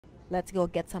Let's go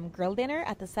get some grilled dinner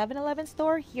at the 7-Eleven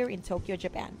store here in Tokyo,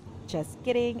 Japan. Just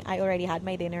kidding, I already had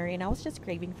my dinner and I was just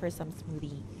craving for some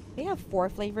smoothie. They have 4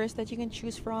 flavors that you can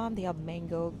choose from. They have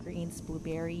mango, green,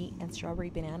 blueberry, and strawberry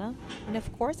banana. And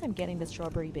of course, I'm getting the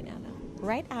strawberry banana.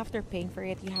 Right after paying for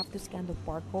it, you have to scan the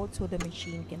barcode so the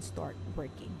machine can start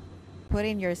working. Put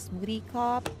in your smoothie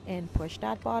cup and push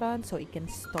that button so it can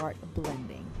start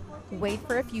blending. Wait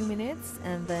for a few minutes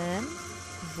and then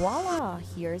voila,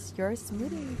 here's your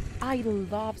smoothie. I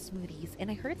love smoothies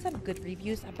and I heard some good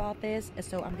reviews about this,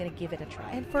 so I'm gonna give it a try.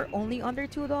 And for only under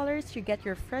 $2, you get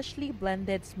your freshly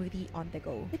blended smoothie on the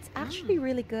go. It's actually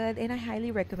really good and I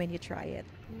highly recommend you try it.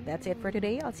 That's it for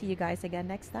today. I'll see you guys again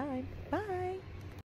next time. Bye!